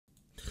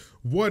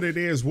What it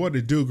is, what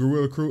it do,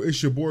 Gorilla Crew.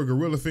 It's your boy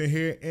gorillaphent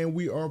here, and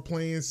we are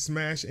playing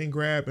Smash and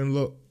Grab. And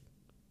look,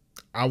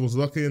 I was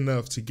lucky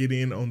enough to get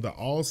in on the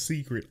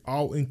all-secret,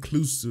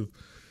 all-inclusive,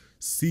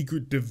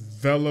 secret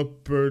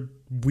developer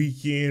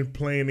weekend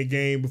playing the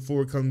game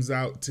before it comes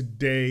out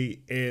today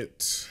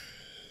at,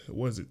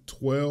 what is it,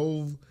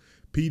 12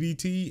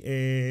 PDT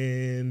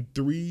and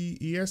 3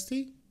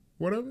 EST?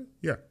 Whatever?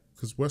 Yeah,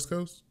 because West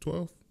Coast,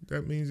 12.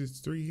 That means it's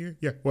 3 here?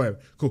 Yeah, whatever.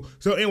 Cool.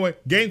 So anyway,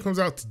 game comes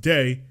out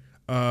today.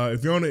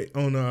 If you're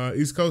on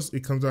East Coast,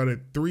 it comes out at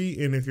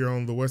 3, and if you're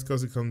on the West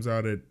Coast, it comes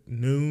out at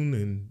noon.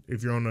 And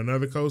if you're on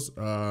another coast,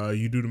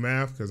 you do the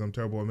math because I'm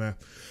terrible at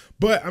math.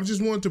 But I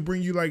just wanted to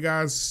bring you, like,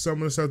 guys,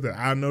 some of the stuff that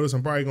I noticed.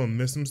 I'm probably gonna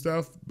miss some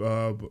stuff,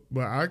 but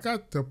I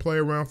got to play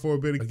around for a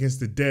bit against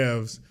the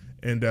devs,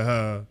 and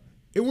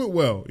it went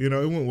well. You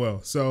know, it went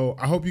well. So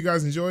I hope you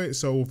guys enjoy it.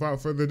 So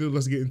without further ado,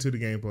 let's get into the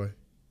gameplay.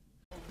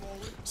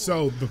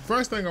 So the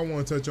first thing I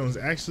want to touch on is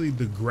actually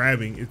the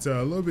grabbing. It's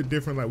a little bit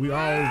different. Like, we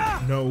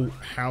all know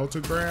how to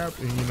grab,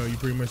 and you know, you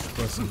pretty much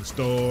bust in the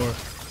store,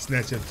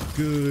 snatch up the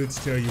goods,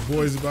 tell your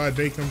boys about it.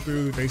 They come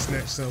through, they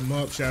snatch something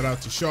up. Shout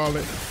out to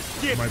Charlotte.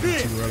 Might be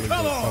too early,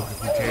 but fuck if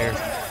who cares.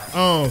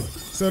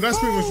 So that's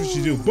pretty much what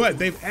you do. But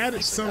they've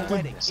added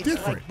something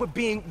different. We're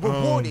being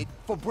rewarded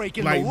for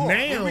breaking like the law.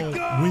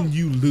 now, when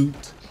you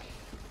loot,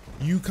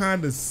 you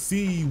kind of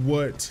see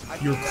what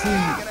your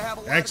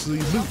crew actually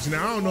loots.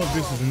 Now, I don't know if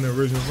this was in the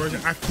original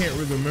version. I can't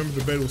really remember,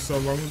 the beta was so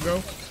long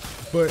ago.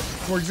 But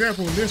for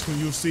example, in this one,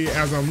 you'll see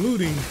as I'm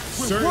looting,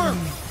 certain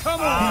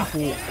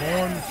people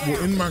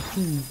in my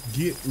crew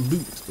get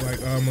loot.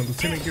 Like a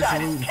lieutenant gets a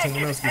loot and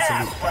someone else gets a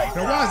loot.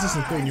 Now, why is this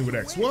important you with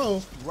X?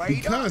 Well,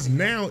 because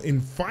now in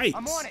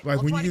fights,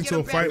 like when you get into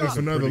a fight with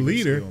another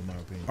leader,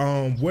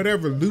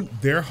 whatever loot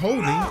they're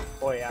holding,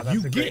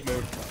 you get.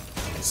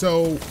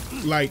 So,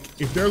 like,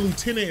 if their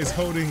lieutenant is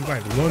holding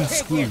like 1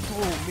 screw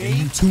and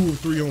you 2 or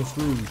 3 on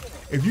screws,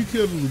 if you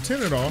kill the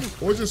lieutenant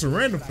off, or just a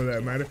random for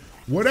that matter,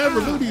 whatever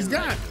loot he's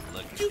got,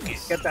 you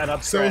get that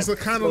up. So it's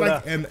kind of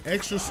like an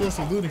extra source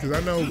of looting, because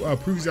I know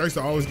previously I used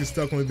to always get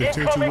stuck on the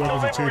tier 2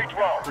 weapons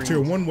or tier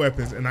 1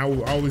 weapons, and I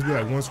would always be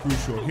like 1 screw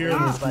short here,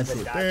 1 screw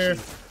short there.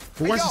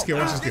 But watch this skill,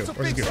 watch this skill,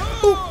 watch this skill.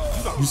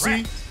 Boop. You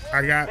see,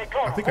 I got,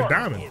 I think, a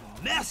diamond.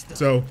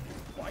 So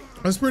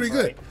that's pretty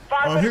good.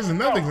 Here's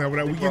another example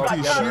that we get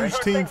into this huge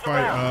team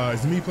fight.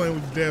 It's me playing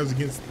with the devs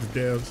against the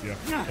devs,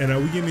 yeah. And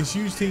we get in this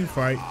huge team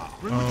fight.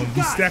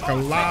 We stack a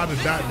lot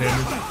of dot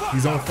damage.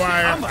 He's on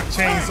fire. I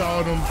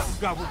chainsawed him.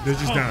 They're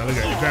just down. Look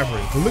at it,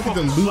 evaporate. But look at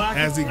the loot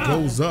as it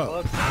goes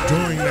up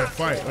during that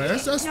fight. Like,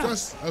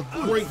 that's a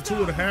great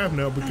tool to have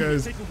now,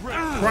 because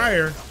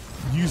prior,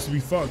 you used to be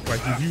fucked. Like,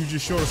 if you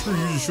just short a screw,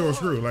 you just short a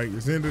screw. Like,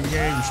 it's the end of the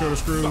game, you short a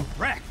screw.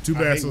 Too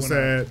bad, so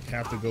sad.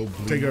 Have to go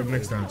take it up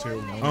next time.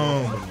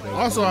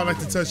 Also, I'd like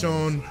to touch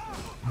on,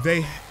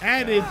 they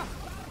added,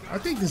 I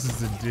think this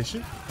is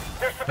addition,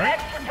 right?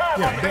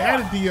 Yeah, they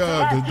added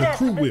the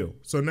crew wheel.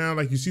 So now,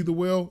 like, you see the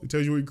wheel, it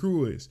tells you what your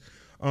crew is,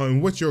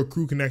 and what your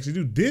crew can actually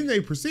do. Then they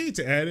proceed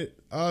to add it,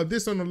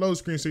 this on the load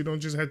screen, so you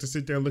don't just have to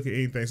sit there and look at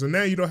anything. So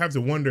now you don't have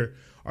to wonder,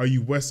 are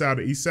you west side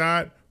or east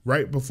side,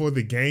 right before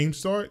the game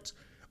starts.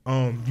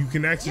 You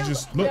can actually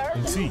just look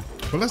and see.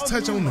 But let's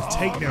touch on the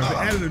takedown. They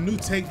added a new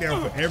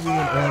takedown for everyone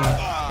on,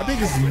 I think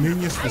it's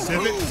minion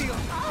specific.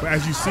 But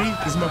as you see,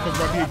 this motherfucker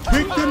about to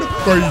get kicked in the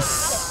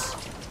face.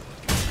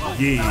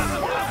 Yeah,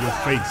 your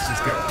face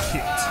just got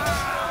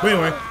kicked. But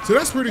anyway, so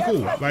that's pretty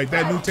cool. Like,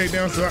 that new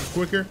takedown's a lot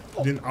quicker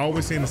than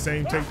always seeing the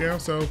same takedown.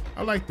 So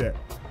I like that.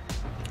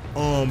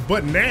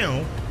 But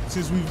now,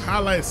 since we've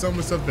highlighted some of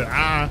the stuff that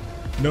I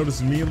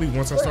noticed immediately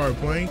once I started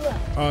playing,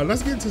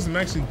 let's get into some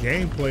actual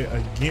gameplay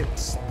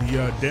against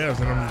the devs.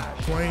 And I'm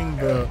playing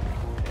the,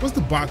 what's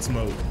the box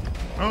mode?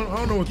 I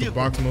don't know what the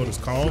box mode is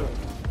called.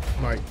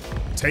 Like,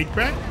 take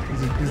back?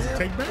 Is it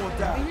take back?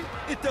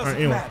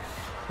 Anyway,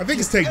 I think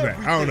it's take back.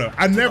 I don't know.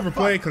 I never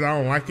play it because I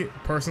don't like it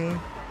personally.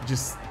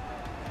 Just,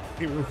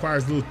 it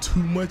requires a little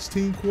too much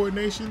team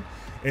coordination.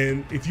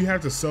 And if you have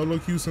to solo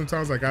queue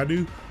sometimes like I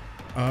do,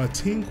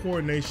 team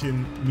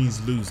coordination means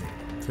losing.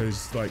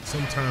 Because, like,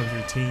 sometimes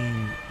your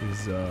team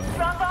is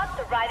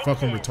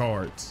fucking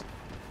retards.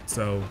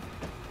 So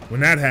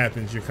when that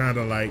happens, you're kind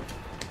of like,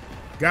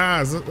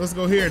 guys, let's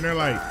go here. And they're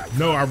like,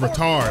 no, I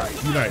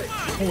retard. You're like,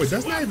 oh wait,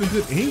 that's not even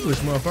good English,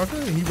 motherfucker.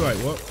 And he'd be like,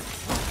 well,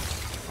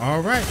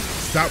 all right,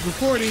 stop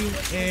recording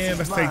and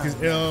let's take this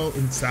L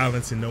in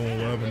silence, and no one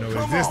will ever know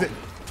it existed.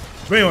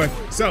 But anyway,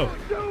 so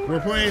we're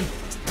playing,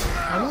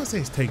 I want to say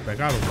it's take back.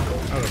 I don't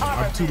know.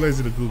 I'm too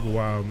lazy to Google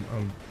while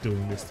I'm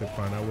doing this to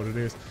find out what it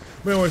is.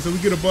 But anyway, so we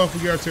get a buff,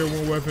 we get our tier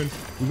 1 weapon,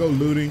 we go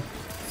looting.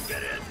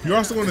 You're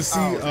also going to see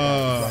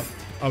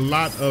a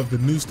lot of the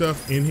new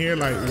stuff in here,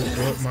 like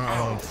what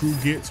my crew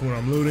gets when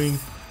I'm looting.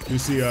 You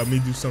see me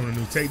do some of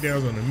the new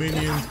takedowns on the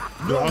minions.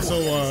 You'll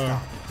also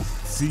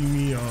see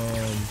me,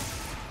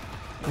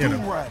 you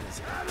know,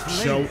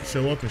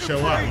 show up and show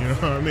out. You know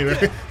what I mean?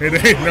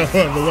 It ain't no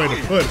other way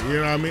to put it. You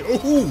know what I mean?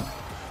 Ooh,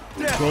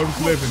 throw them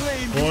slipping,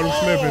 throw them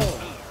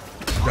slipping.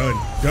 Done.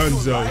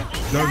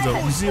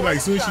 Dunzo. You see, like,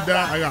 as soon as she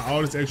died, I got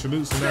all this extra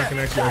loot, so now I can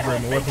actually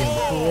upgrade my weapon.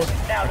 Before,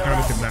 I kind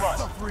of could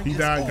not. He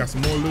died, got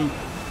some more loot.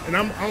 And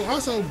I'm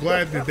also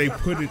glad that they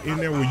put it in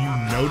there where you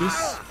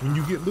notice when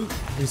you get loot,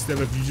 instead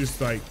of you just,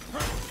 like,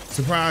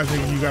 surprised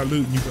that you got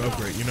loot and you can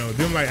upgrade. You know,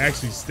 them, like,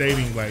 actually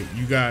stating, like,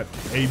 you got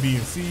A, B,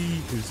 and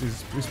C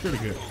is pretty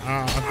good.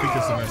 I think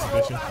it's a nice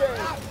addition.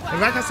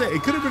 And like I said,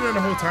 it could have been there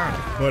the whole time,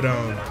 but,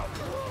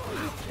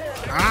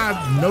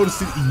 I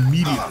noticed it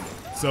immediately.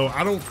 So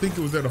I don't think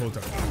it was there the whole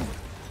time.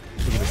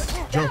 Look at this.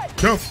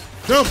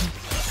 Jump.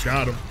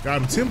 Got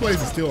him. 10 Blaze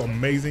is still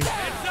amazing.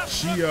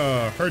 She,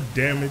 her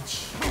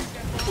damage,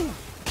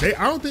 I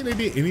don't think they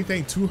did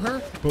anything to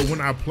her, but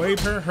when I played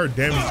her, her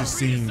damage just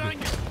seemed,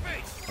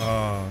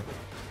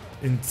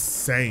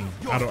 insane.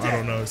 I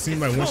don't know. It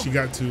seemed like once she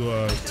got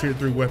to, tier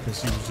 3 weapons,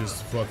 she was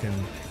just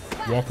fucking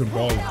walking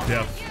ball of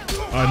death.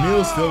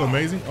 Neil's still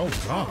amazing. Oh,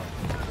 God.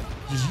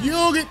 Just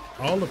yog it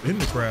all up in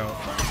the crowd.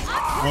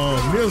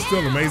 Neil's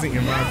still amazing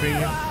in my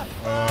opinion.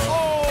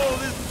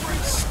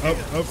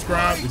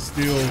 Smash+Grab is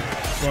still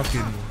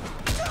fucking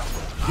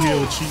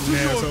heal cheating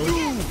asshole.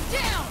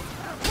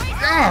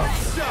 Ah,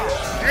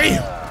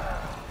 damn!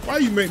 Why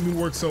you make me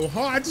work so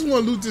hard? I just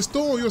want to loot this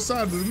store on your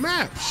side of the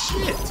map.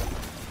 Shit.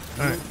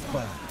 All right.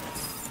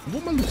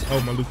 What my lieutenant?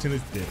 Oh, my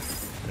lieutenant's dead.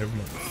 Never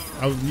mind.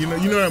 You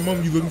know that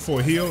moment you looking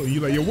for a heal and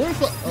you like, yo, what the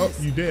fuck? Oh,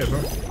 you dead,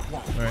 huh?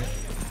 All right.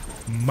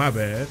 My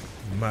bad.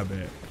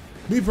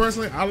 Me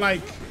personally, I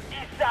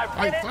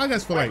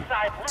guess for like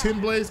 10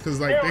 Blaze, because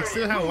like they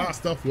still have a lot of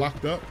stuff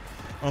locked up.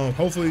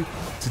 Hopefully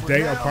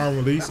today upon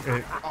release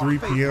at 3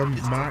 p.m.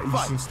 my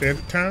Eastern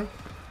Standard Time,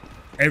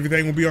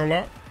 everything will be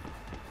unlocked.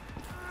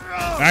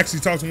 I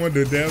actually talked to one of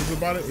the devs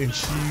about it, and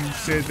she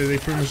said that they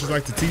pretty much just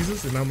like to tease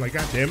us, and I'm like,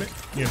 God damn it,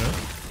 you know.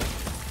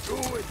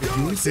 If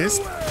you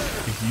insist.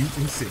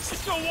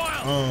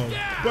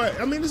 But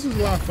I mean, this was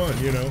a lot of fun,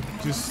 you know,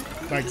 just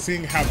like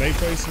seeing how they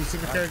play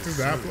specific characters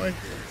that I play.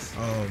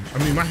 I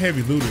mean, my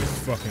heavy looter is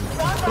fucking.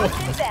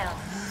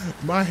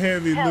 My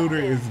heavy looter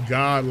is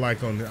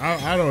godlike on this.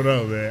 I don't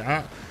know,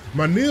 man.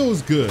 My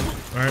Neil's good,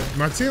 right?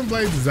 My 10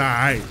 Blaze is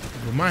alright,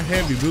 but my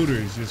heavy looter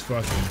is just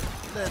fucking.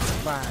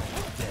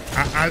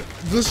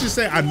 Let's just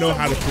say I know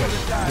how to play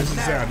him. Let's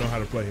just say I know how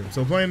to play him.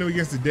 So playing him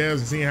against the devs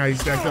and seeing how he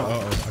stacked up.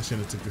 I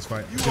shouldn't have took this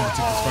fight. Maybe.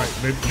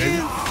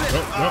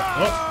 Nope.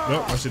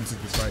 I shouldn't have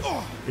took this fight.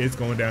 It's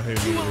going downhill.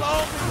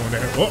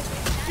 Oh,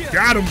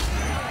 got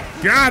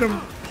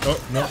him. Oh,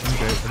 no,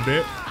 I'm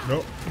dead.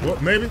 Nope.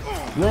 What? Maybe.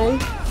 Roll.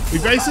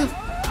 Evasive.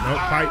 No,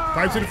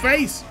 pipe to the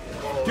face.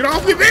 Get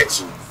off me,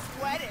 bitch.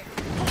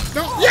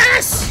 No.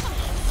 Yes.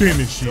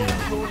 Finish him.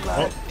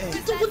 Oh.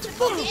 What the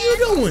fuck are you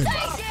doing?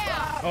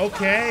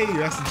 Okay,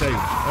 that's the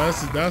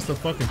taser. That's the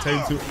fucking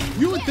taser.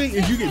 You would think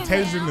if you get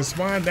tasered in the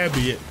spine, that'd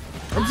be it.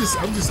 I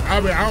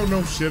mean, I don't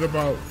know shit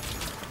about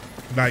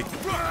like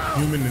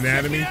human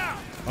anatomy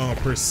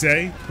per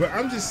se, but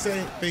I'm just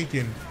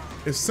thinking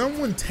if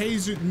someone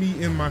tasered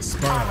me in my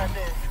spine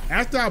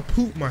after I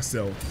poop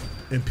myself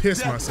and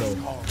piss myself,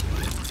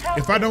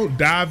 if I don't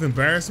die of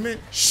embarrassment,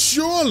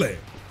 surely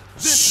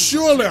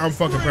I'm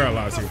fucking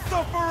paralyzed here.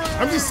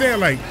 I'm just saying,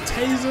 like,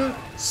 taser,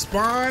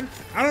 spine,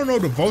 I don't know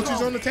the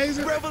voltage on the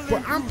taser,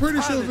 but I'm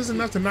pretty sure if it's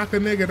enough to knock a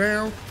nigga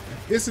down,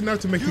 it's enough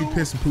to make me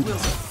piss and poop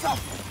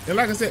myself. And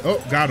like I said,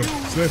 oh, got him,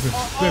 slipping,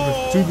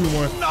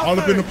 2v1, all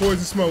up in the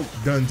poison smoke,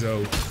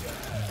 Dunzo.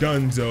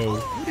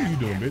 What are you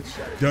doing, bitch?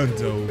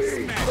 Dunzo.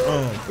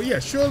 But yeah,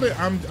 surely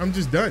I'm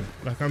just done.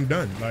 Like, I'm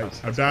done. Like,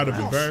 I died of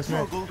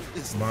embarrassment.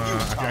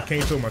 I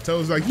can't feel my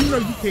toes. Like, you know,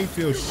 you can't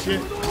feel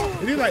shit.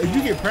 And then, like, if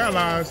you get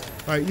paralyzed,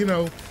 like, you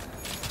know,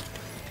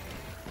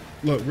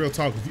 look, real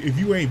talk. If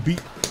you ain't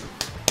beaten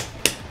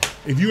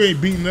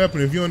up,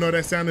 and if you don't know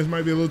that sound, this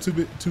might be a little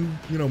too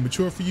you know,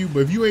 mature for you.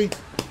 But if you ain't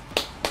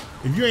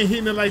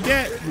hitting it like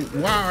that,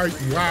 why are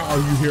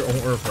you here on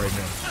Earth right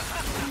now?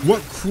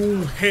 What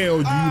cruel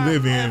hell do you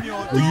live in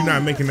where you're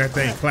not making that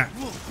thing clap?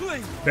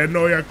 That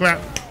know y'all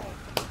clap?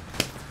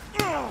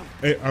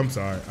 Hey, I'm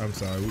sorry.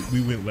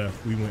 We went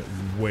left. We went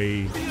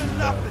way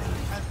left.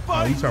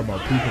 You talking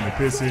about pooping and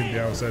pissing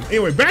down south.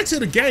 Anyway, back to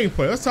the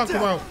gameplay. Let's talk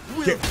about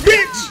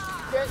bitch.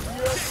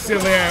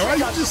 Silly ass. Why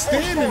you just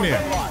standing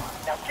there?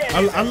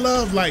 I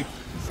love, like,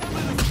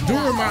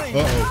 doing my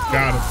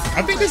got him.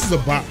 I think this is a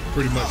bot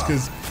pretty much,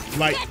 because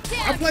like,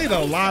 I played a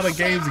lot of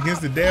games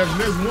against the devs, and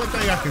there's one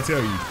thing I can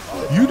tell you.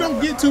 You don't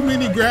get too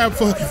many grab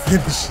fucking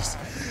finishes.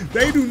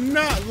 They do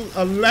not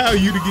allow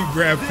you to get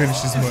grab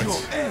finishes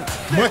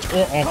much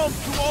or often.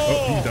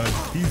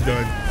 Oh, he's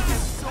done.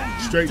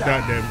 Straight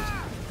dot damage.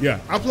 Yeah,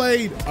 I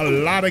played a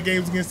lot of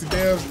games against the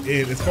devs,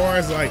 and as far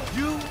as like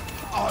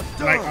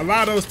a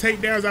lot of those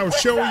takedowns I was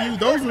showing you,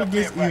 those were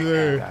against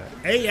either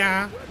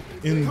AI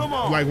in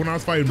like when I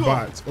was fighting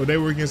bots, or they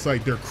were against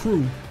like their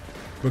crew,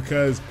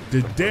 because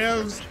the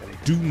devs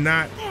do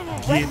not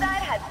get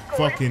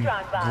fucking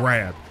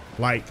grabbed.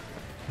 Like,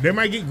 they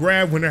might get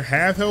grabbed when they're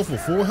half health or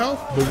full health,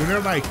 but when they're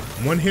like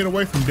one hit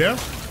away from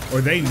death, or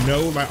they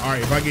know like, all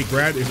right, if I get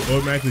grabbed, it's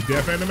automatically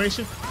death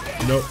animation,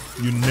 Nope,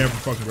 you never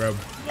fucking grab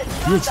him.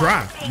 You'll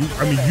try.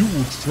 I mean, you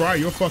will try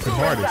your fucking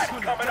hardest,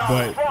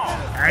 but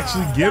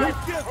actually get him?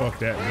 Fuck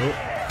that.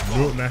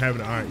 Nope, not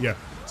having an iron. Yeah.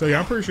 So yeah,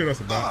 I'm pretty sure that's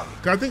about it.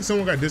 Cause I think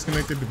someone got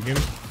disconnected at the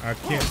beginning. I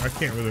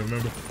can't really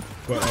remember.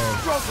 But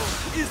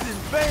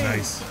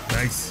nice.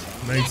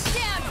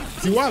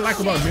 See, what I like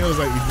about Neil is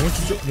like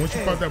once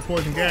you pop that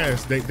poison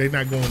gas, they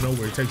not going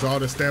nowhere. It takes all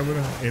their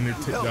stamina and it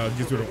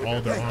gets rid of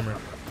all their armor.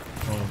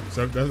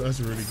 So that's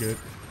really good.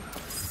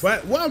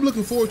 But what I'm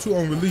looking forward to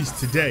on release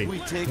today,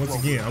 once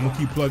again, I'm gonna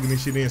keep plugging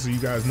this shit in so you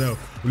guys know.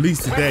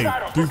 Release today,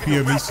 3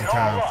 p.m. Eastern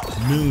time,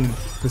 noon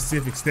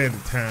Pacific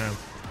Standard Time,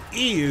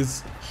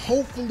 is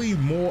hopefully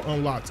more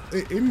unlocked.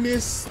 In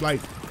this,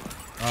 like,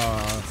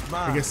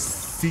 I guess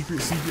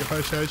secret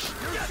hush hush,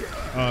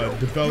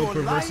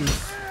 developer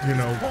versus, you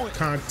know,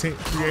 content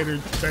creator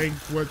thing,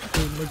 what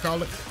they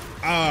call it.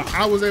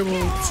 I was able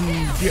to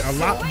get a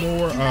lot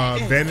more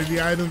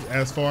vanity items,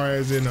 as far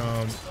as in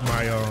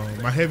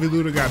my heavy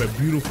looter got a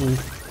beautiful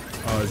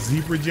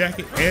zebra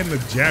jacket and a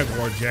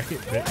jaguar jacket.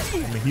 I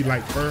mean, he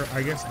liked fur,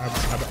 I guess.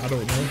 I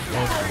don't know.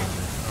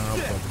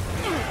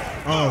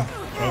 Am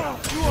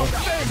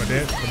I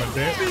dead?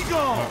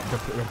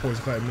 The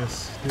poison clap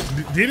miss.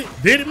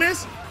 Did it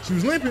miss? She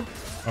was limping.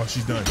 Oh,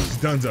 she's done. She's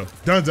donezo.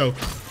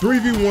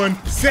 3v1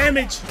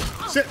 sandwich.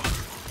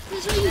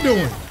 What are you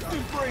doing?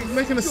 I'm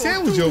making a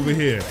sandwich over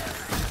here.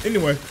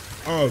 Anyway,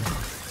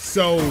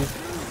 so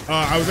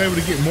I was able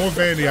to get more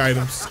vanity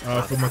items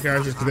for my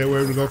characters because they were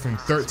able to go from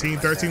 13.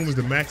 13 was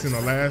the max in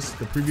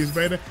the previous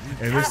beta,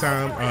 and this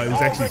time it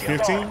was actually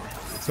 15.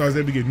 So I was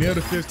able to get Neil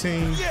to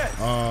 15,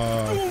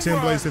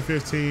 10 Blaze to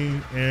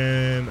 15,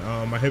 and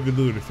my heavy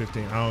looter to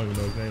 15. I don't even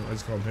know his name. I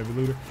just call him heavy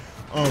looter.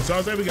 So I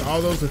was able to get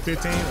all those to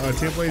 15.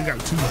 10 Blaze got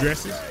 2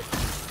 dresses.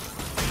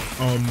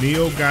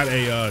 Neil got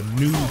a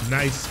new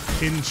nice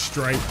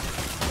pinstripe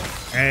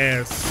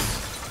ass,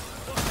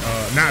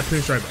 not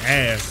pinstripe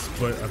ass,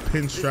 but a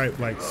pinstripe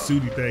like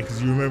suity thing. Cause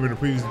you remember the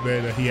previous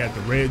beta, he had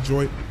the red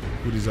joint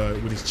with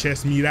his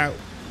chest meat out.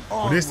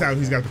 But this time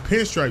he's got the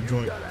pinstripe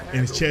joint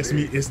and his chest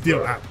meat is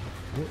still out.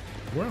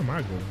 Where am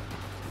I going?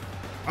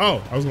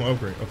 Oh, I was gonna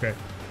upgrade. Okay.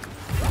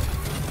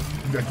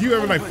 Like, you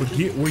ever like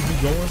forget where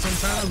you going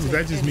sometimes? Or is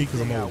that just me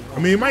because I'm old? I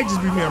mean, it might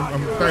just be me.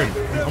 I'm 30.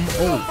 I'm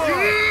old.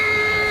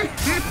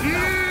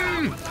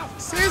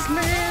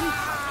 Sizzling.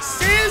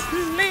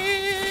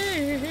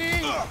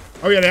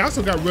 Oh yeah, they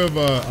also got rid of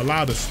a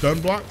lot of the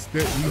stun blocks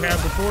that you had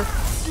before,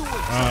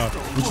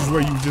 which is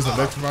where you just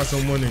electrify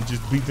someone and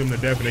just beat them to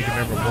death and they can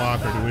never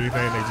block or do anything.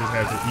 They just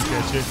have to eat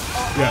that shit.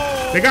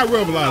 Yeah, they got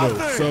rid of a lot of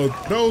those, so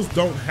those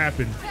don't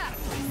happen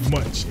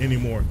much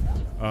anymore.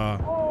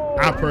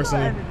 I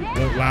personally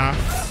won't lie,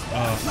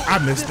 I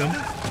missed them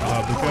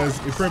because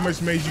it pretty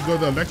much made you go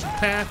the electric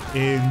path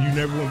and you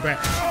never went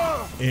back.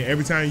 And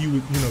every time you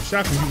would,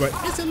 shock them, you were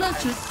like, it's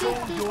electric.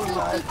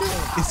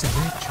 It's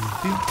electric.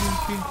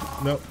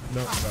 Nope,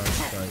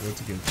 sorry.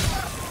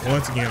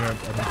 Once again, I'm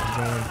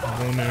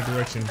going in a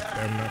direction that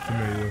I'm not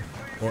familiar with.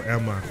 Or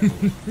am I?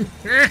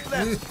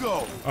 Let's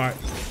go. All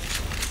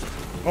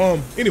right.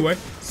 Anyway,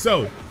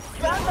 so,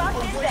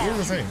 what was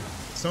I saying?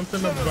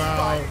 Something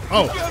about,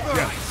 oh,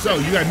 yeah. So,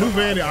 you got new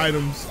vanity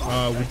items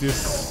with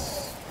this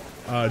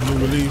new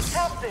release.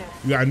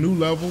 You got a new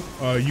level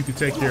you can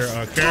take your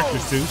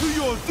characters to,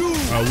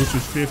 which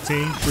was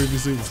 15.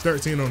 Previously it was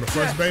 13 on the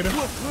first beta.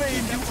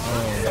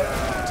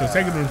 So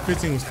taking them to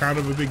 15 was kind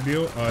of a big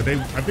deal. I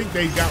think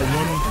they got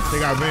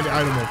vanity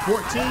item on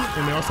 14,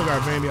 and they also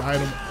got vanity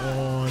item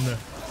on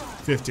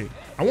 15.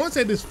 I want to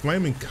say this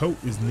flaming coat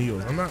is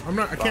Neil's.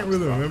 I can't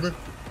really remember.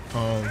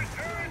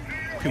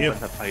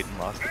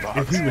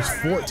 If he was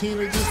 14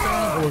 at this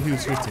time or if he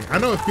was 15. I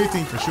know at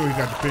 15 for sure he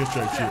got the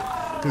pinstripe shit.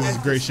 This is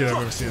great shit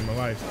I've ever seen in my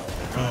life.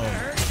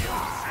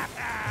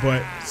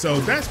 But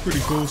so that's pretty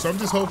cool. So I'm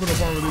just hoping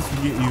upon release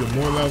we get either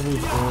more levels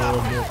or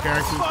more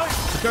characters,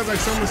 because like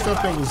some of the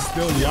stuff that was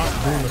still locked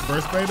during the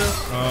first beta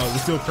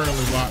was still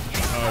currently locked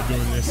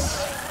during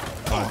this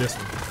one.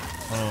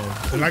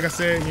 And like I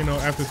said,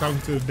 after talking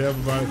to the dev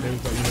about it, they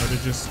was like, they're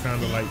just kind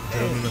of like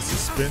building a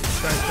suspense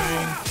type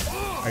thing.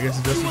 I guess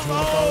it's just what you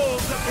want to call it.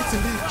 It's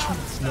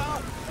electric.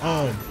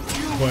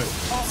 But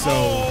so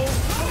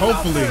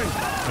hopefully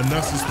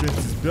enough suspense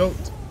is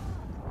built.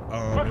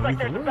 And we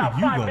can, where are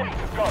you going?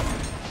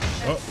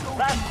 Oh,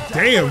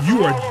 damn,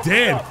 you are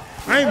dead.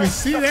 I didn't even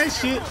see that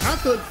shit. I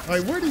thought,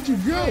 like, where did you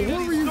go?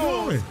 Where were you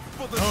going?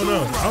 I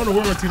don't know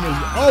where my team is.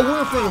 Oh, we're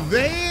in front of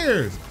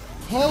theirs.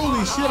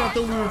 Holy shit, I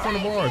thought we were in front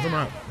of ours. I'm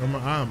out.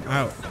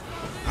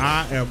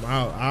 I am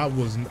out. I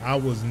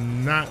was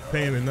not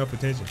paying enough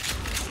attention.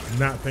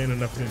 I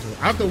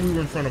thought we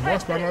were in front of our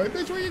spot. I'm like,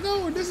 bitch, where you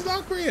going? This is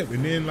our crib.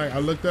 And then like I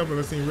looked up and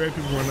I seen red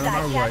people running out.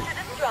 I was like,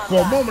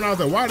 for a moment I was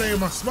like, why are they in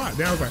my spot?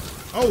 Then I was like,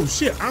 oh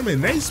shit, I'm in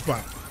their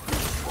spot.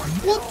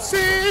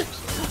 Whoopsie.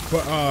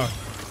 But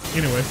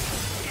anyway,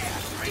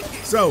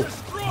 so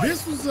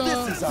this was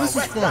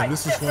fun.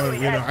 This was fun.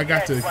 I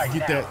got to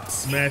get that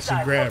smash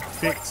and grab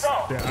fix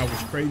that I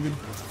was craving.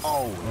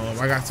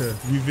 I got to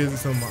revisit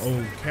some of my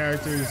old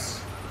characters.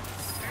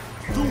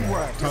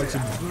 Talk to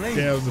the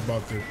devs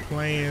about their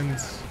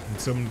plans and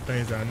some of the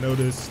things that I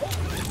noticed.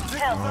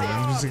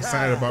 I'm just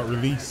excited about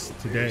release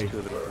today,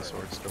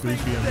 3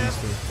 p.m.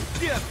 Eastern.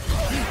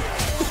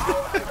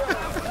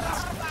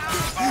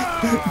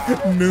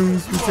 Noon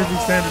Pacific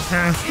Standard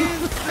Time.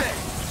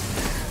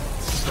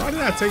 Why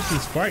did I take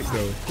this fight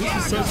though? This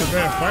is such a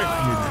bad fight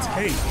for me to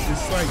take.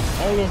 It's like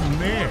all of them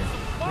there.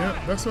 Yeah,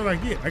 that's what I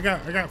get. I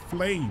got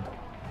flayed.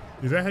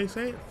 Is that how you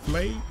say it?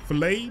 Flayed?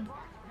 Flayed?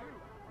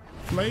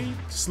 Flayed?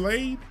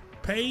 Slayed?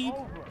 Paid?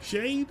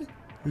 Shade?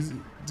 Is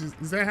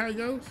that how it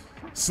goes?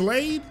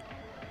 Slayed?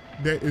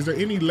 Is there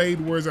any laid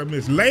words I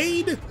missed?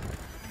 Laid?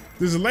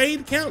 Does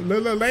laid count?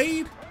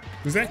 Laid?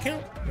 Does that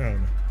count? I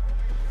don't know.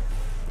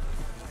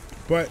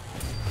 But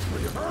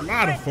a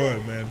lot of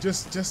fun, man.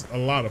 Just a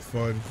lot of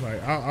fun.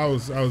 Like I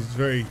was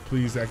very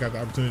pleased that I got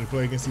the opportunity to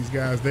play against these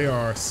guys. They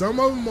are, some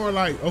of them are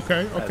like,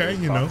 okay,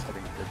 you know.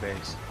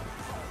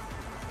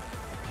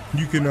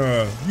 You can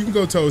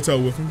go toe to toe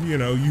with them, you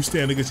know, you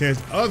stand a good chance.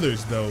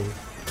 Others though,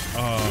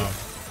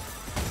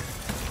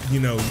 you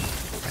know,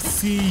 I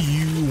see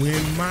you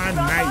in my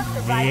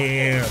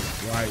nightmare.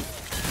 Like,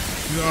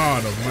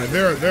 God,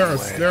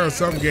 there are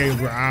some games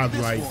where I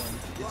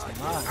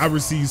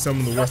received some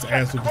of the worst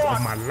ass whoopings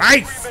of my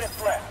life.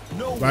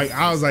 Like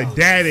I was like,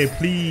 Daddy,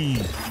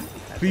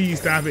 please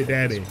stop it,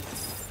 Daddy.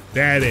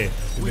 And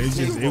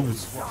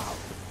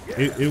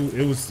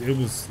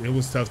it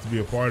was tough to be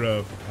a part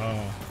of,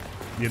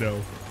 you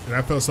know. And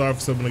I felt sorry for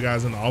some of the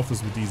guys in the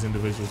office with these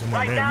individuals. I'm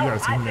like, man, you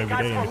gotta see him every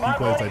day, and if he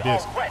plays like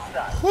this,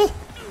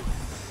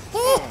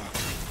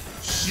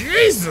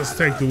 Jesus,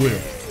 take the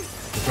wheel.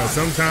 Because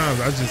sometimes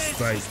I just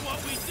like,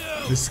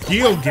 the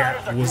skill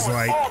gap was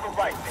like,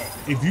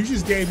 if you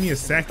just gave me a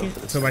second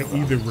to like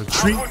either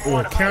retreat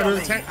or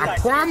counterattack, I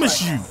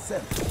promise you,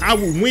 I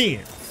would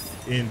win.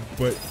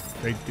 But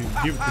they didn't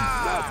give it to me.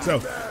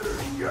 So,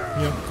 you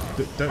know,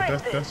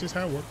 that's just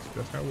how it works.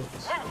 That's how it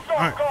works. All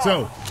right,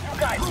 so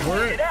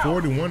we're at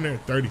 41, they're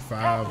at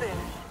 35.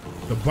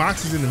 The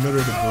box is in the middle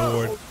of the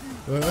board.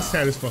 Let's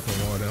have this fucking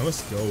wall down.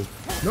 Let's go.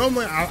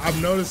 Normally, I've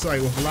noticed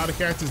like with a lot of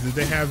characters that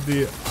they have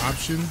the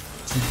option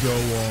to go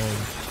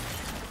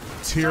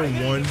tier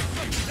 1.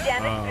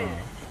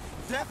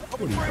 What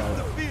do you call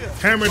it?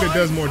 Hammer that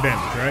does more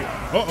damage, right?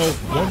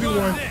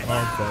 1v1.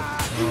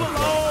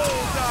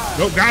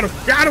 Oh, got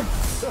him.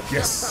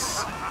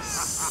 Yes.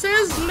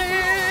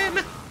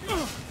 Sizzling.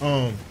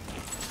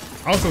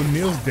 Also,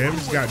 Neil's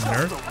damage got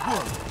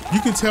nerfed. You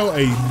can tell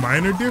a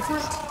minor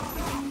difference,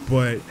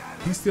 but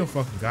he's still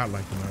fucking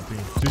godlike in my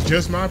opinion.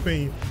 Just my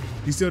opinion.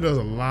 He still does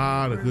a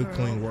lot of good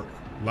clean work.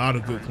 In my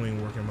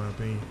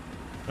opinion.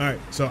 All right,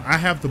 so I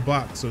have the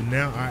box, so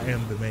now I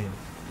am the man.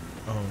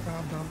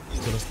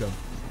 So let's go.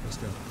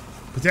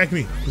 Protect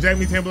me,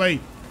 Template.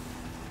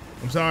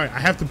 I'm sorry, I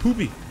have to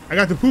poopy. I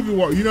got the poopy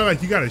walk. You know,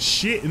 like you got a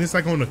shit and it's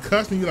like on the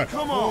cusp and you're like,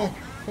 come on.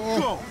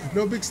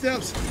 No big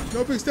steps.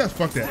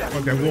 Fuck that.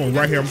 I'm going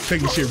right here. I'm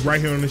taking shit right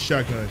here on the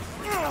shotgun.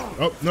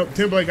 Oh, no,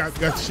 Template got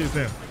the shit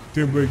down.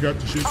 Timberlake got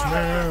the shit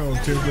down.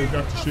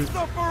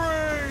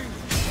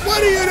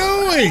 What are you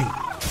doing?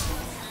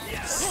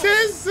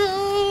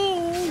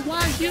 Sizzle,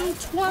 why you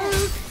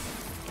twerk?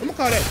 I'm gonna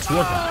call that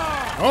twerking.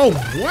 Oh,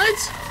 what?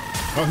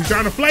 Oh, he's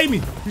trying to flay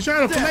me.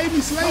 Slay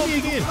me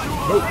again.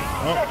 Oh.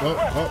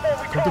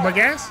 Come through my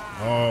gas?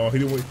 Oh, he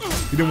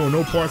didn't want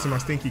no parts of my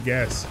stinky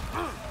gas.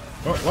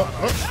 Oh.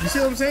 You see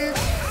what I'm saying?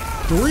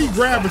 3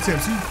 grab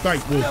attempts. He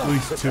like, well, at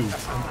least 2.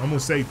 I'm gonna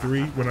say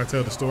 3 when I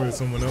tell the story to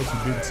someone else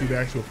who didn't see the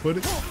actual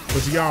footage.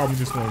 But to y'all, I'm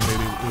just gonna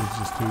admit it was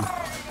just 2.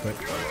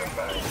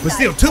 But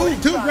still, 2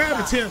 grab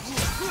attempts.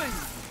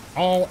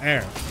 All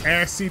air.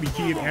 Air C the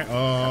kid.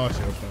 Oh,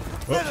 shit.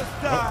 All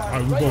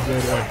right, we both go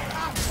away.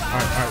 All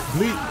right,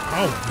 bleed.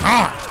 Oh,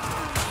 God.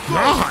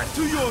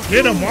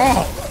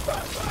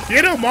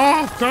 Get him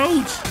off,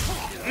 coach.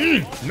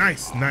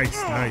 Nice.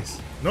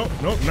 Nope,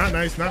 not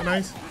nice.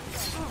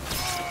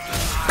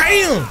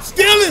 Bam!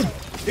 Steal him!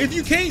 If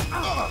you can't.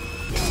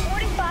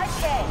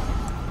 45K.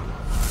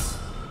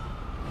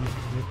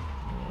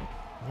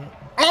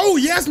 Oh,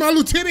 yes, my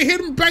lieutenant hit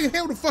him back in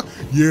hell. The fuck?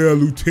 Yeah,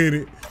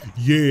 lieutenant.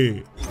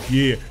 Yeah.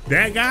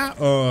 That guy,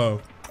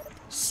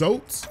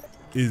 Soats,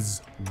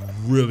 is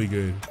really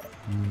good.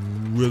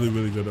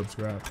 Really good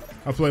upscribe.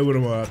 I played with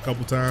him a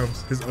couple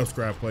times. His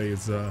upscribe play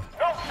is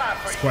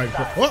quite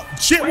important. Oh,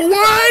 shit, we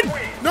won!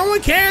 No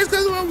one cares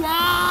because we won!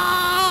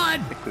 I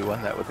think we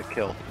won that with a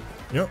kill.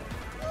 Yep.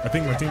 I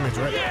think my teammate's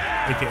right.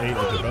 AKA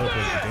the developer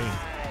of the game.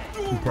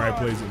 Who probably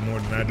plays it more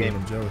than I do, and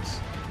I'm jealous.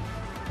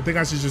 I think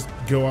I should just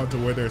go out to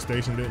where they're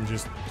stationed and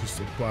just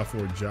apply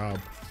for a job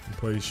and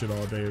play shit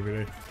all day,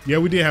 every day. Yeah,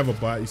 we did have a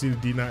bot. You see the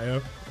did not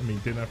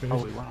finish.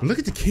 Oh, wow. But look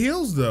at the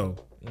kills, though.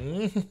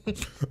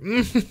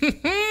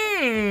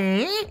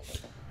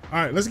 All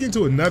right, let's get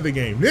into another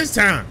game. This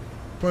time,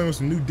 playing with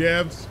some new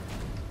devs.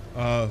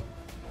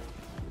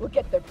 Look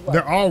at their blood.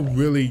 They're all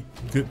really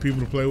good people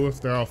to play with.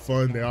 They're all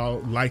fun. They all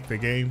like the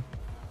game.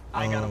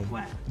 I got a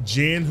plan.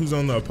 Jen, who's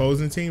on the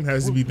opposing team,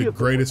 has to be the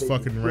greatest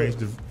fucking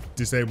ranged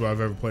disabled I've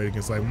ever played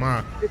against. Like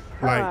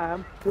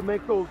Time to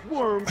make those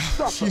worms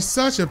suffer. she's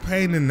such a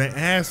pain in the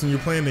ass when you're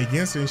playing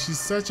against her, and she's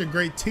such a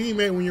great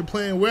teammate when you're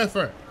playing with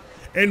her.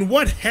 And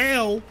what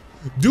hell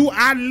do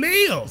I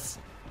live?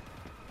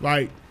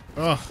 Like,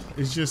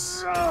 it's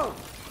just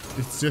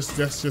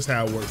that's just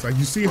how it works. Like,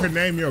 you see her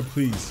name, you're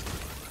please.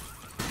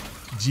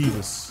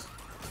 Jeebus.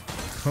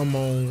 Come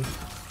on.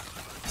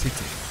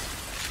 Titty.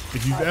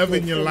 If you've ever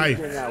in your life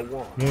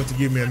wanted to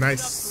give me a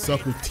nice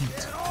suckle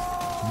teat,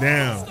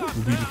 now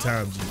will be the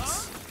time,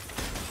 Jeebus.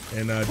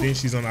 And then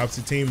she's on the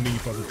opposite team, and then you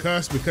fucking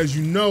cuss because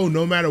you know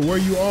no matter where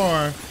you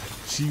are,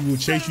 she will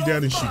chase you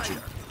down and shoot you.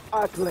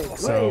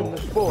 So,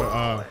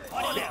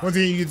 once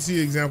again, you get to see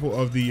an example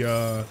of the,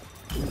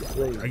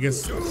 I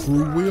guess,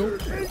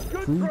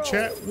 crew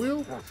chat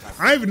wheel.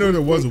 I didn't even know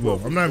there was a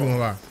wheel. I'm not even gonna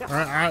lie.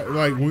 I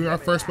like when I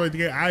first played the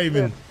game, I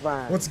even,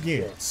 once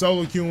again,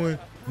 solo queuing.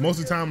 Most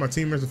of the time, my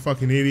teammates are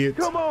fucking idiots.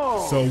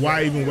 So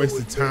why even waste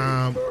the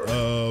time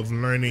of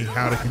learning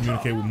how to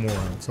communicate with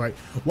morons? Like,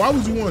 why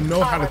would you want to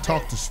know how to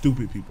talk to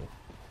stupid people?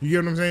 You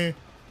get what I'm saying?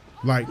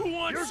 Like, who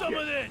wants some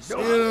of this? You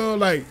know,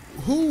 like,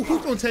 who's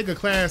gonna take a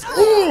class? Fuck.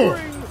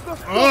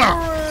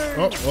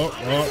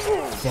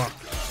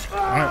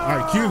 All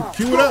right, cue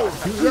it up.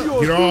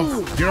 Get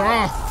her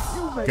off.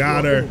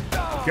 Got her.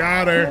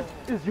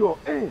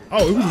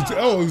 Oh, it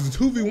was a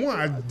 2v1.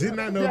 I did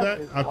not know that.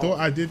 I thought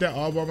I did that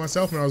all by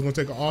myself, and I was gonna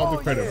take all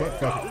the credit. But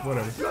fuck it,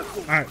 whatever.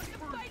 All right.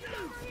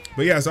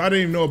 But yeah, so I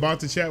didn't even know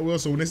about the chat wheel.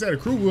 So when they said a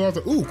crew wheel, I was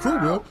like, ooh, crew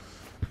wheel.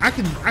 I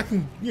can,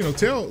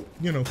 tell,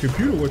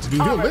 computer what to do.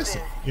 He'll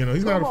listen.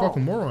 He's not a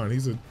fucking moron.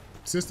 He's a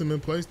system in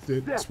place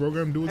that's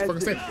programmed to do what the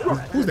fucking say.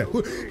 Who's that?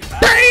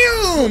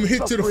 Bam!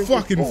 Hit to the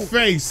fucking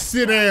face.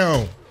 Sit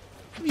down.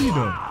 What are you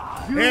doing?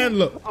 And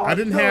look,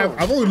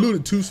 I've only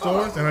looted 2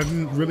 stores, and I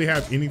didn't really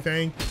have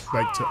anything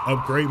like to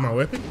upgrade my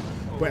weapon.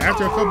 But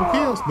after a couple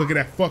kills, look at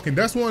that fucking,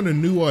 that's one of the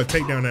new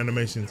takedown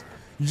animations.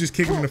 You just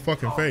kick him in the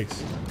fucking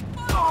face.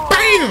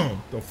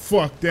 Bam! The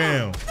fuck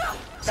down.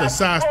 It's a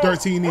size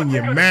 13 in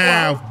your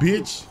mouth,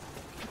 bitch.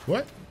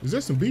 What? Is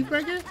there some beef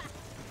back here?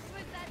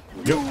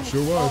 Yep,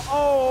 sure was.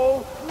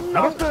 I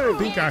don't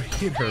think I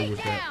hit her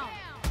with that.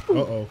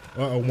 Uh-oh.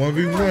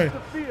 1v1.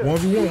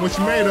 1v1, what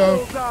you made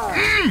of?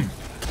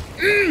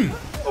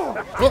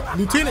 Oh,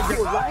 Lieutenant.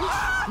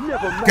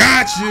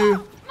 Got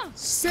you.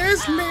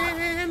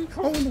 Sizzling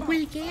on the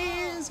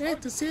weekends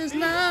at the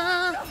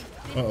Sizzler.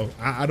 Uh-oh,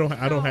 I don't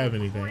have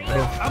anything.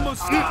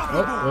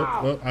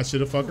 I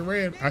should have fucking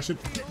ran. I should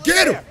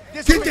get him.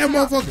 Get that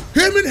motherfucker.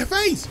 Hit him in the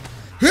face.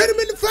 Hit him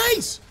in the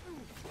face.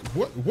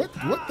 What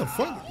the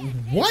fuck?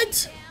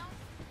 What?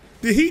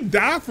 Did he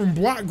die from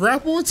block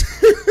grapple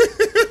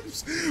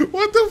attempts?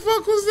 What the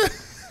fuck was that?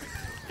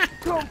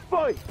 Come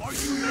fight.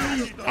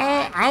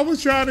 I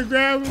was trying to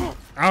grab him.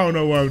 I don't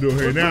know what I'm doing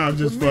here. Now I'm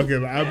just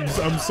fucking, I'm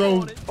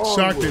so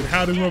shocked at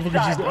how this motherfucker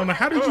just,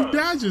 how did you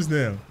die just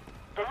now?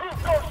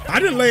 I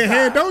didn't lay a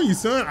hand on you,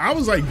 son. I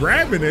was like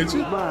grabbing at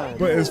you.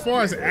 But as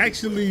far as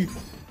actually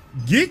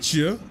get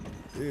you,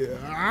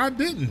 I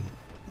didn't.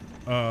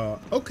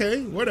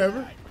 Okay,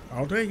 whatever.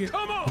 I'll take it.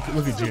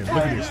 Look at Jen.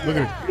 Look at this. Look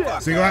at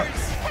it. Single out.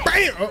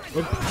 Bam! Oh,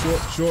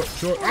 short.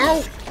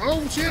 Oh,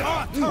 shit.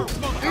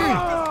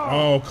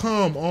 Oh,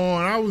 come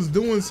on. I was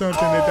doing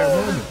something at that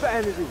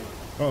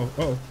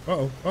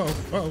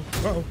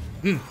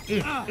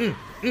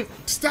moment.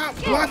 Stop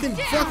blocking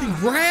fucking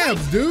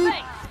grabs, dude.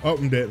 Oh,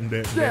 I'm dead.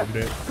 Where's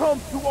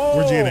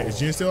Jen at? Is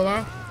Jen still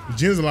alive? If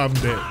Jen's alive,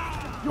 I'm dead.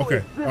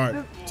 Okay, all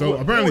right. So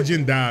apparently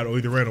Jen died or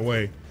either ran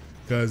away.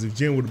 Because if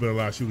Jen would have been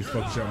alive, she would have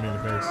fucking shot me in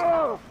the face.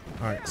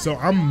 All right, so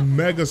I'm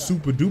mega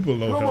super duper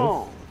low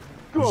health,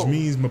 which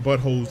means my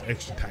butthole's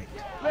extra tight.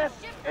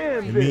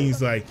 It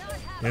means like,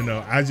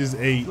 I just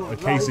ate a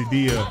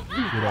quesadilla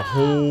with a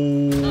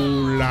whole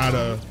lot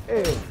of,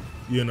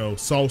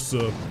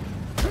 salsa,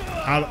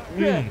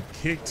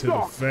 kick to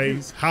the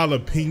face,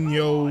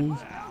 jalapenos,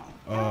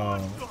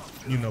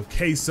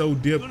 queso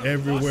dip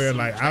everywhere.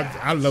 Like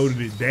I loaded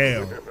it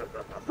down,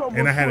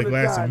 and I had a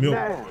glass of milk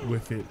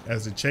with it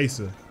as a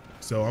chaser.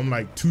 So I'm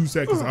like 2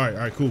 seconds. All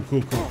right, cool.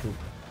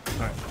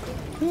 All right,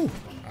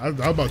 I was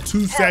about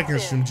 2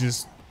 seconds from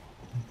just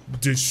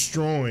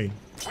destroying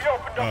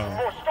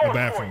a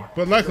bathroom,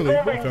 but luckily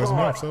I found some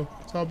help, so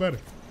it's all better.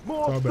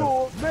 All right,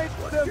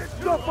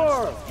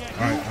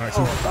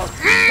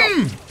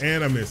 cool.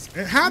 And I missed.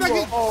 And how'd I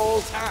get?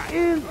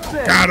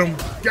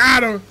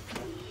 Got him.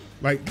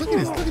 Like, look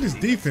at this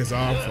defense.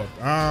 Oh,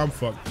 I'm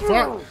fucked.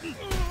 Fuck.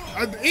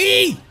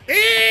 E!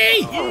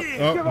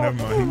 Oh, never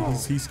mind.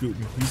 He's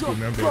scooting. I'm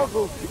dead.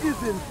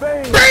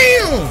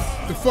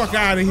 Bam! The fuck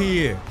out of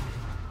here.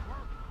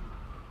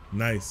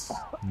 Nice.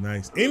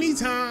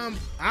 Anytime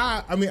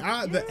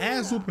the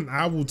ass whooping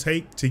I will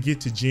take to get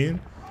to Jen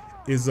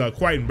is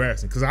quite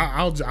embarrassing, because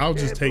I'll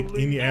just take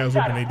any ass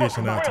whooping they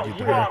dishing out to get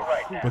to her,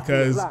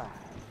 because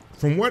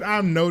from what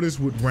I've noticed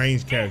with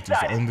ranged characters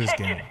on this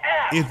game,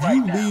 if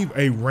you leave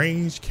a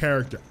ranged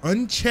character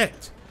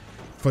unchecked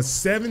for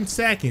 7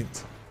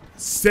 seconds,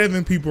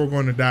 7 people are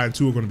going to die and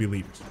 2 are going to be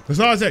leaders. That's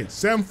all I say.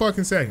 7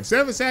 fucking seconds.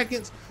 7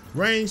 seconds,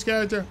 range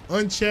character,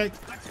 unchecked,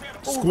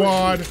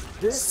 squad,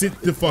 sit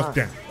the fuck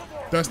down.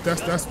 That's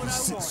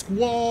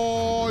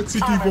squad,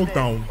 sit the fuck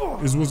down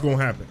is what's gonna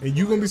happen. And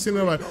you gonna be sitting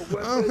there like,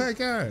 oh my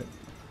God.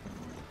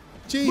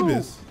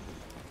 Jeebus.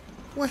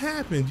 What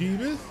happened,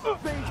 Jeebus?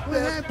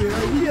 What happened?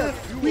 Like, we got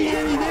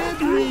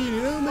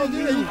evaporated. Oh my God,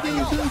 you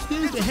gave so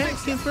scared. The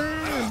hack's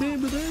confirmed.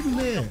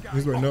 Blah.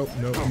 He's like, nope.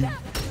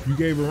 You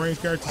gave a range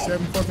character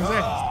 7 fucking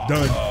seconds.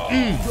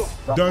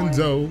 Done.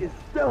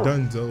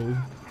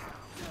 Dunzo.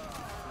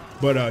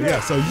 But yeah,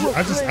 so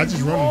I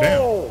just run them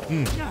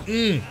down.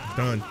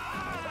 Done.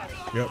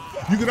 Yep.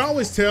 You can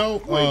always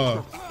tell,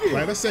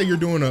 like let's say you're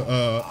doing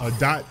a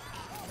dot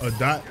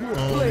attack,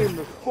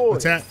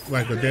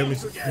 like a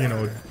damage,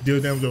 deal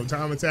damage over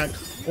time attack,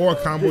 or a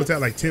combo attack,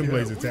 like 10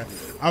 blades attack.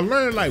 I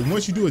learned like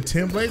once you do a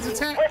 10 blades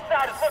attack,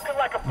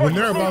 when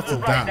they're about to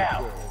die,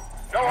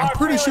 I'm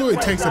pretty sure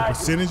it takes a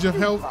percentage of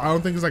health. I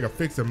don't think it's like a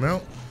fixed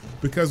amount,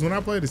 because when I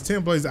played this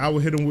 10 blades, I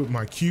would hit them with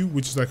my Q,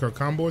 which is like her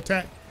combo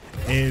attack,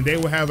 and they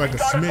would have like a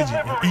smidgen,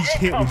 and each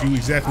hit would do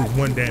exactly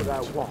 1 damage.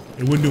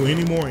 It wouldn't do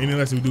any more,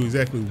 unless it would do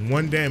exactly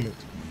 1 damage.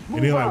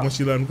 And then like once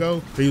you let them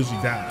go, they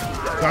usually die.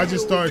 So I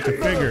just started to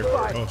figure,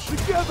 oh shit.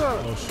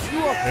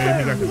 And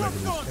he got the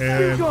mechanism.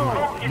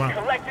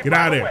 And get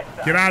out of there.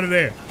 Get out of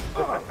there.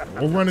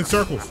 We're running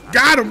circles.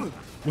 Got him.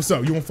 What's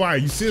up? You on fire?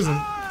 You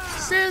sizzling?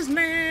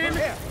 Sizzling.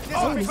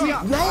 Oh,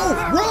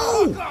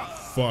 roll.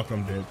 Fuck,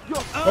 I'm dead.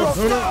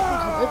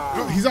 Oh,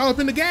 no. He's all up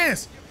in the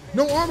gas.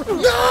 No armor. No!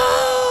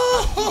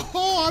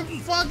 I'm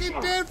fucking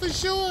dead for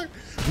sure.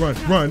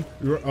 Run.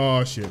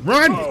 Oh shit.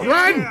 Run.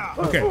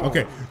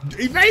 Okay.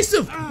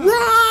 Evasive.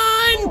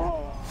 Run!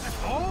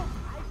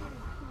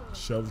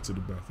 Shovel to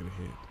the back of the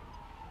head.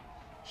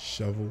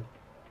 Shovel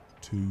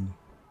to the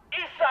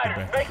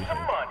back of the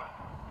head.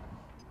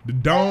 The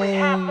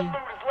dome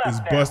is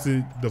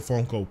busted the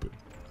funk open.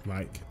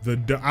 Like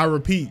I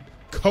repeat,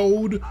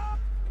 code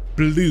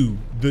blue.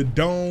 The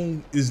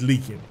dome is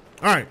leaking.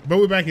 All right, but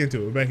we're back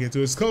into it.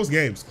 It's close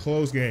games.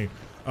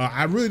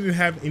 I really didn't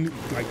have any,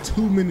 like,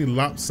 too many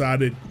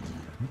lopsided,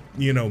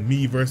 me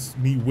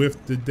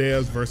with the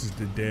devs versus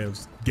the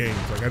devs games.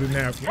 Like I didn't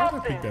have. Why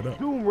did I pick that up?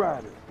 Doom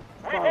Rider.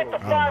 We hit the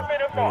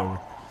 5-minute mark.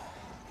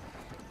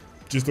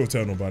 Just don't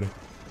tell nobody.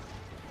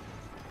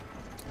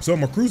 So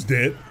my crew's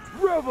dead.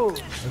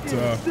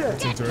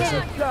 That's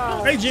interesting.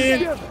 Hey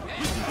Jen,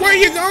 where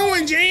you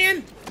going,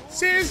 Jen?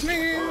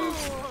 Sizzling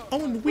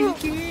on the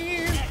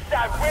weekend.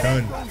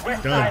 Done.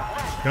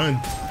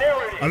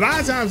 A lot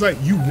of times, like,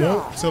 you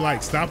want to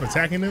like stop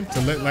attacking them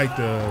to let like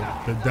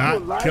the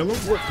dot kill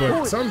them,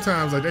 but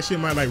sometimes like that shit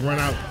might like run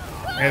out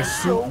as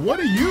soon. What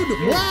are you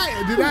doing?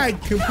 Why did I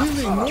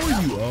completely ignore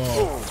you?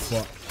 Oh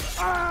fuck!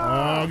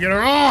 Oh, get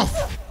her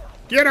off!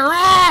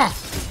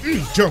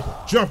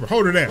 Jumper!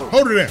 Hold her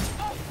there!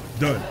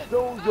 Done.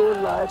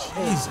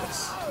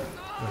 Jesus,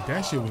 like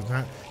that shit was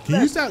not.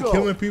 Can you stop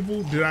killing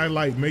people? Did I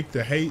like make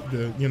the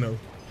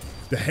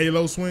the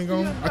Halo swing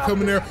on? I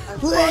come in there,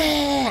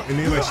 and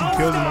then like she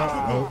kills him off.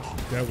 Oh,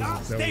 that was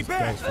cool.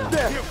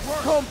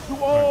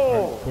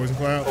 Right. Poison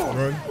cloud,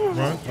 run.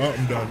 Oh,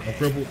 I'm done. I'm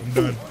crippled. I'm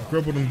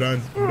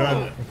done.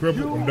 I'm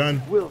crippled.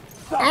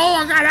 Oh,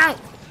 I got out.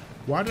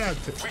 Why did I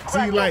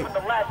see? Like,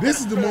 this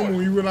is the moment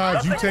when you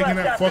realize you taking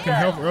that fucking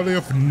health earlier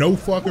for no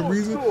fucking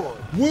reason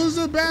was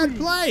a bad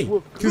play.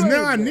 Cause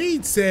now I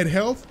need said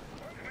health,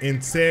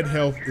 and said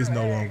health is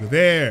no longer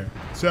there.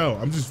 So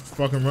I'm just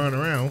fucking running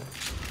around.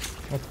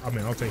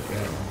 I'll take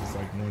that. It's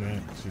like one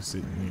axe just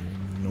sitting there,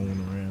 no one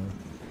around.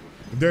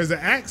 If there's an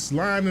axe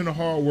lying in a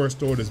hardware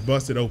store that's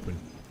busted open,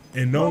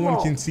 and no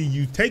one can see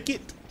you take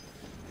it,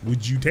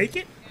 would you take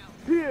it?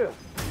 Here.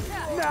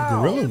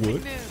 Gorilla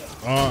would.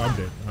 Oh, I'm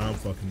dead. I'm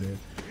fucking dead.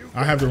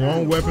 I have the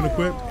wrong weapon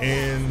equipped,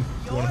 and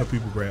one of her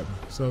people grabbed me.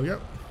 So, yep.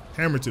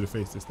 Hammer to the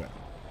face this time.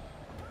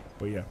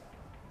 But, yeah.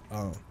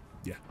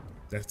 Yeah.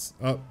 That's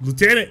up.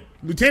 Lieutenant,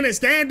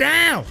 stand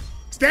down!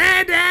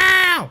 Stand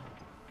down!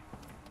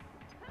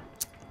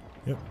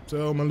 Yep.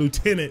 So, my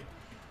lieutenant,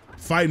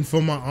 fighting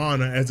for my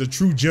honor as a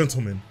true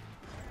gentleman,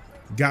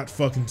 got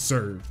fucking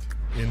served.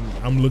 And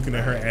I'm looking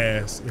at her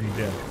ass in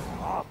death.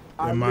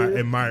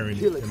 Admiring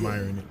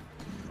it.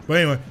 But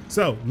anyway,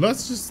 so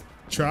let's just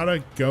try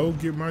to go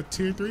get my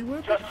tier 3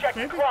 weapon.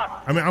 Maybe?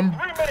 I mean, I'm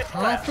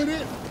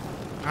confident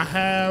I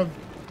have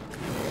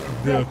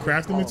the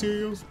crafting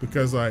materials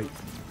because, like,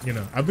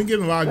 I've been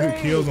getting a lot of good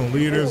kills on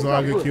leaders, a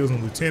lot of good kills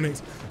on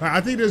lieutenants. I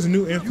think there's a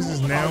new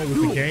emphasis now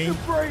with the game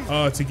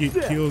to get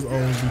kills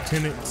on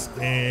lieutenants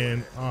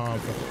and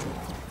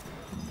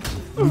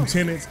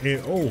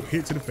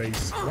hit to the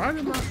face.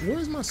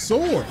 Where's my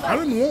sword? I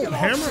didn't want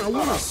hammer. I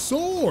want a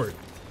sword.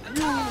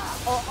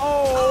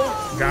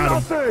 Got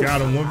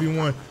him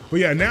 1v1. But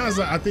yeah, now it's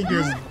like, I think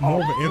there's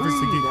more of an emphasis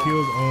to get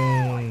kills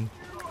on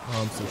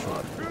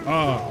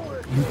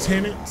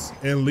lieutenants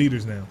and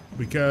leaders now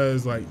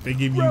because like they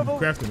give you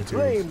crafting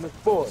materials.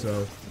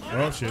 So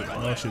it's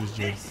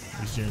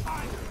Jen.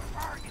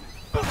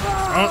 Oh,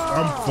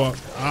 I'm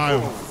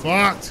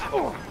fucked.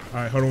 All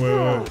right, hold on, wait.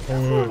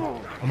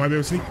 I might be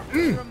able to sneak.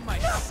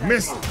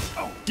 Miss.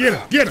 Get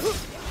her.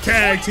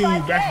 Tag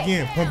team back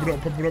again. Pump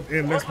it up,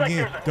 and let's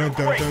begin. Dun,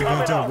 dun, dun,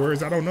 dun, dun.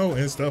 Words I don't know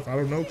and stuff I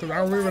don't know because I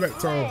don't remember that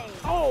song.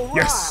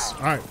 Yes.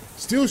 All right.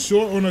 Still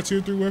short on our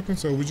tier 3 weapon,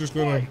 so we're just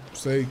gonna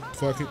say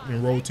fuck it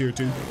and roll tier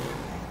 2.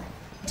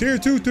 Tier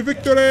 2 to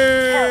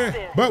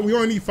victory! But we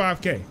only need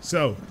 5K,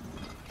 so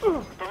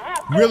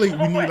really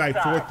we need like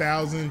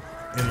 4,000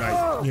 and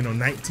like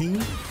 19.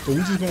 But we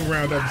just gonna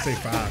round up and say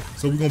 5.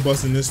 So we're gonna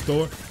bust in this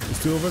store.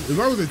 There's 2 of us. As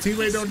long as the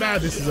teammate don't die,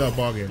 this is a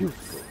ball game.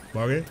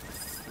 Ball game.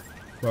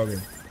 Ball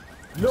game.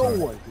 No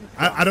one.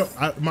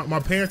 My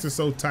parents are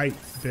so tight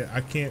that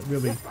I can't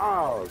really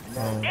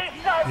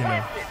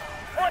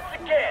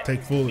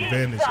take full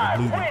advantage of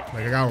looting. Like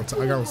I got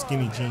on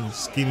skinny jeans,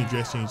 skinny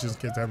dress jeans, just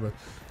in case I have a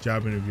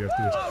job interview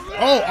after this.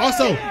 Oh,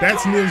 also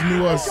that's Neil's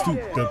new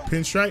suit, the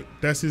pinstripe.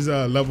 That's his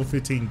level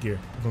 15 gear,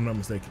 if I'm not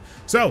mistaken.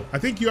 So I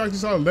think you actually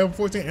saw level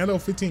 14 and level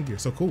 15 gear.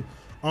 So cool.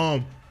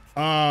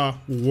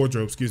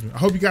 Wardrobe, excuse me. I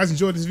hope you guys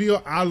enjoyed this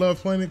video. I love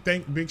playing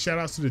it. Big shout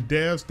outs to the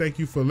devs. Thank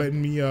you for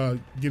letting me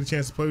get a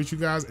chance to play with you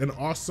guys. And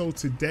also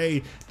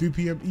today, 3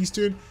 p.m.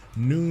 Eastern,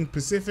 noon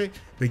Pacific,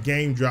 the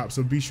game drops.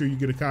 So be sure you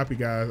get a copy,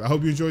 guys. I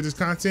hope you enjoyed this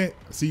content.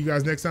 See you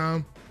guys next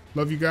time.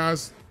 Love you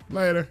guys.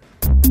 Later.